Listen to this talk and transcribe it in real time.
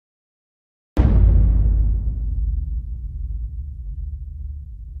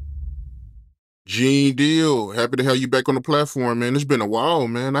Gene Deal, happy to have you back on the platform, man. It's been a while,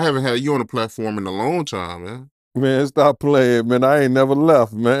 man. I haven't had you on the platform in a long time, man. Man, stop playing, man. I ain't never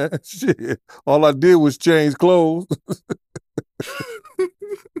left, man. Shit. All I did was change clothes.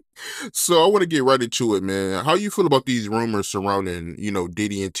 So I want to get right into it, man. How you feel about these rumors surrounding,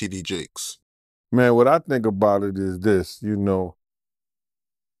 Diddy and TD Jakes? Man, what I think about it is this, when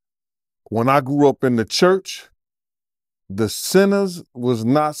I grew up in the church, the sinners was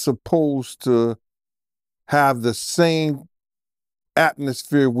not supposed to have the same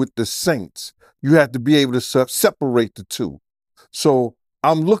atmosphere with the saints. You had to be able to separate the two. So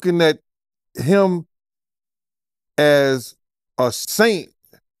I'm looking at him as a saint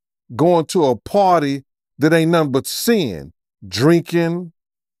going to a party that ain't nothing but sin, drinking,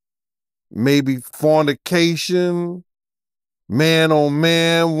 maybe fornication, man on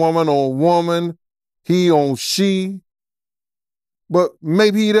man, woman on woman, he on she. But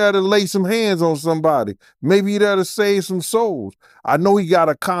maybe he there to lay some hands on somebody. Maybe he there to save some souls. I know he got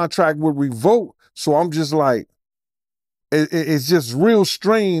a contract with Revolt, so I'm just like, it's just real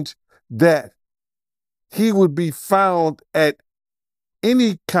strange that he would be found at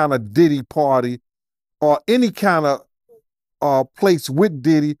any kind of Diddy party or any kind of place with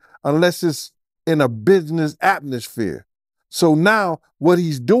Diddy unless it's in a business atmosphere. So now what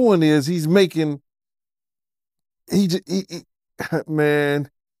he's doing is he's making he man,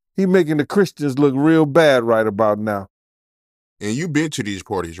 he making the Christians look real bad right about now. And you been to these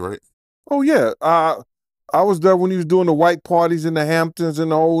parties, right? Oh yeah, I was there when he was doing the white parties in the Hamptons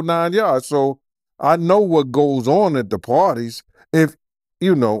and the whole 9 yards. So I know what goes on at the parties. If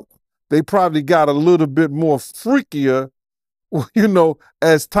they probably got a little bit more freakier,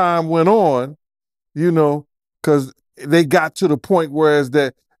 as time went on, because they got to the point whereas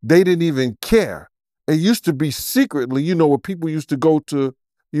that they didn't even care. It used to be secretly, where people used to go to,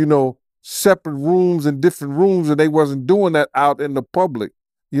 separate rooms and different rooms, and they wasn't doing that out in the public,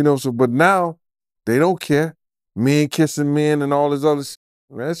 so but now they don't care. Men kissing men and all this other shit.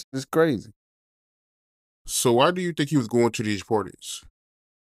 That's just crazy. So why do you think he was going to these parties?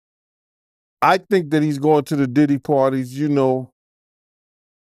 I think that he's going to the Diddy parties,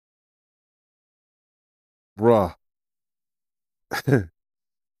 bruh.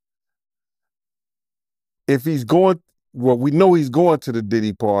 If he's going, well, we know he's going to the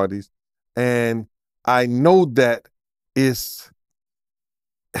Diddy parties, and I know that it's,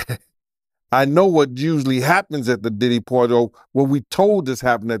 I know what usually happens at the Diddy party, or what we told us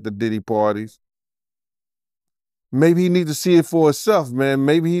happened at the Diddy parties. Maybe he need to see it for himself, man.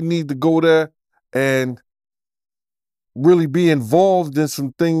 Maybe he need to go there and really be involved in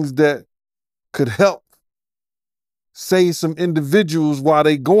some things that could help save some individuals while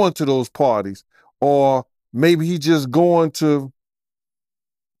they going to those parties. Or maybe he just going to,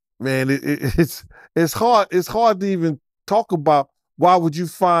 man, it's hard to even talk about. Why would you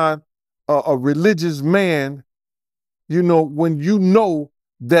find a religious man, when you know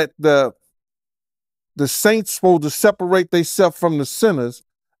that the saints supposed to separate themselves from the sinners,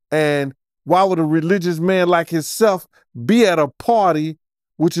 and why would a religious man like himself be at a party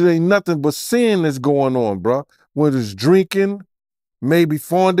which ain't nothing but sin that's going on, bro? Whether it's drinking, maybe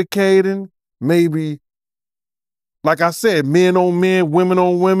fornicating, maybe, like I said, men on men, women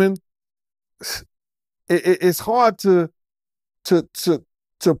on women. It's hard to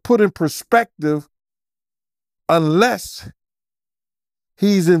put in perspective unless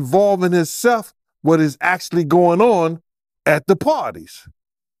he's involving himself what is actually going on at the parties.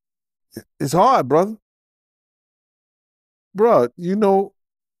 It's hard, brother. Bro, you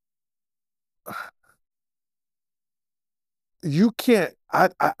can't,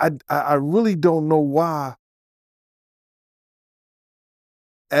 I really don't know why,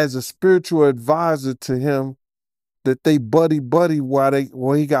 as a spiritual advisor to him, that they buddy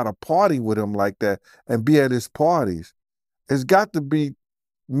while he got a party with him like that and be at his parties. It's got to be,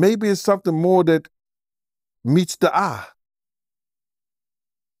 maybe it's something more that meets the eye.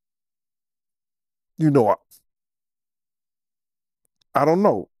 You know, I don't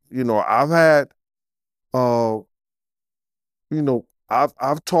know. I've had, uh,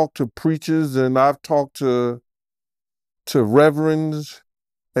 I've talked to preachers and I've talked to reverends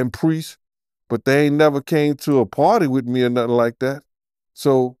and priests, but they ain't never came to a party with me or nothing like that.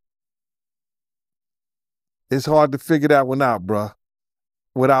 So it's hard to figure that one out, bruh,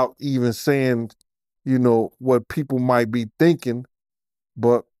 without even saying, what people might be thinking.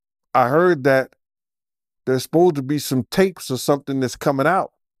 But I heard that there's supposed to be some tapes or something that's coming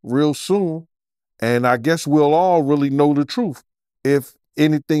out real soon. And I guess we'll all really know the truth if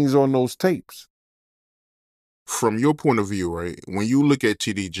anything's on those tapes. from your point of view, right? When you look at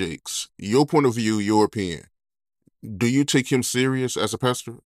TD Jakes, your point of view, your opinion, do you take him serious as a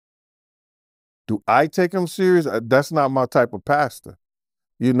pastor? Do I take him serious? That's not my type of pastor.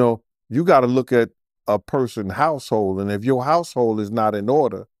 You know, you got to look at a person's household, and if your household is not in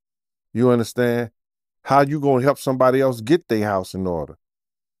order, you understand how you gonna help somebody else get their house in order.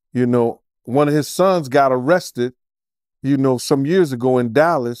 You know, one of his sons got arrested, some years ago in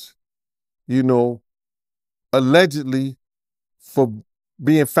Dallas, you know, allegedly for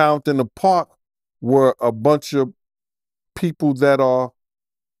being found in a park where a bunch of people that are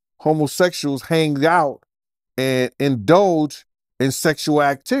homosexuals hang out and indulge in sexual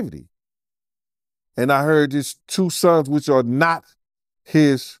activity. And I heard his two sons, which are not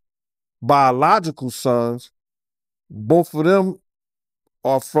his biological sons, both of them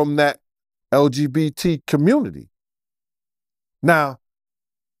are from that LGBT community. Now,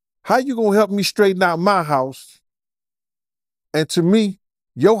 how you gonna help me straighten out my house? And to me,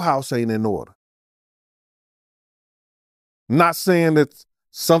 your house ain't in order. Not saying that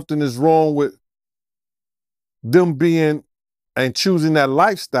something is wrong with them being and choosing that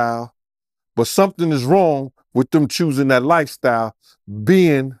lifestyle, but something is wrong with them choosing that lifestyle,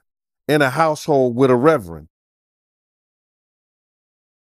 being in a household with a reverend.